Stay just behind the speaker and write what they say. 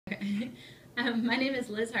My name is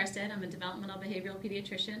Liz Harstad. I'm a Developmental Behavioral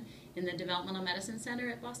Pediatrician in the Developmental Medicine Center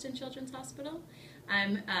at Boston Children's Hospital.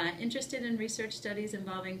 I'm interested in research studies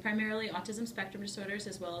involving primarily autism spectrum disorders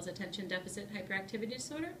as well as attention deficit hyperactivity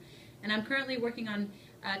disorder. And I'm currently working on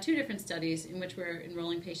two different studies in which we're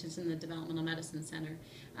enrolling patients in the Developmental Medicine Center.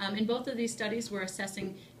 In both of these studies, we're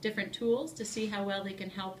assessing different tools to see how well they can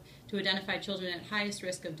help to identify children at highest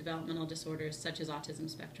risk of developmental disorders such as autism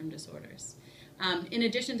spectrum disorders. In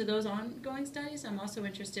addition to those ongoing studies, I'm also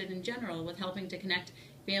interested in general with helping to connect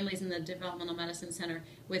families in the Developmental Medicine Center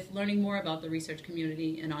with learning more about the research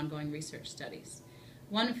community and ongoing research studies.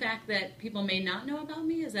 One fact that people may not know about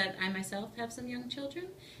me is that I myself have some young children,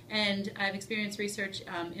 and I've experienced research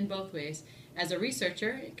in both ways. As a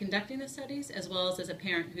researcher conducting the studies, as well as a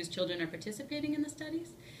parent whose children are participating in the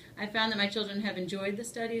studies. I found that my children have enjoyed the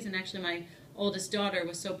studies, and actually my oldest daughter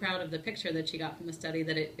was so proud of the picture that she got from the study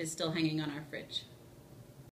that it is still hanging on our fridge.